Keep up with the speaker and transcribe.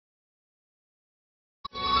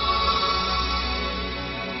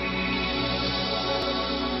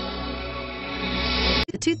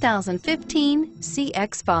2015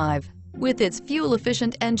 CX-5. With its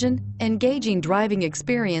fuel-efficient engine, engaging driving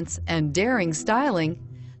experience, and daring styling,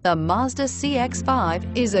 the Mazda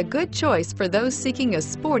CX-5 is a good choice for those seeking a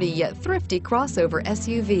sporty yet thrifty crossover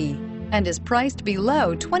SUV and is priced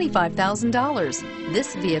below $25,000.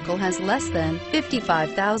 This vehicle has less than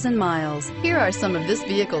 55,000 miles. Here are some of this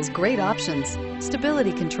vehicle's great options: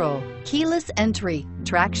 stability control, keyless entry,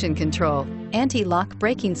 traction control, anti-lock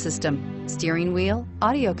braking system, steering wheel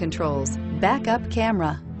audio controls, backup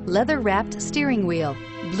camera, leather-wrapped steering wheel,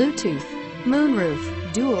 Bluetooth,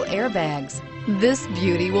 moonroof, dual airbags. This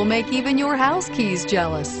beauty will make even your house keys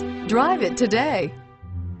jealous. Drive it today.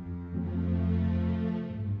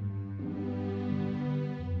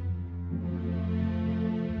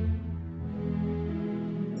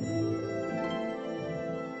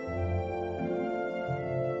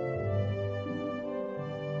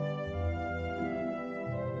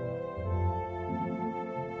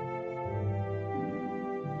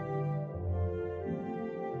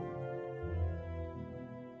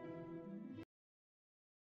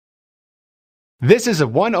 This is a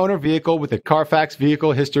one-owner vehicle with a Carfax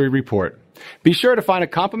Vehicle History Report. Be sure to find a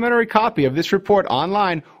complimentary copy of this report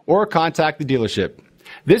online or contact the dealership.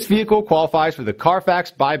 This vehicle qualifies for the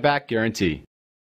Carfax Buyback Guarantee.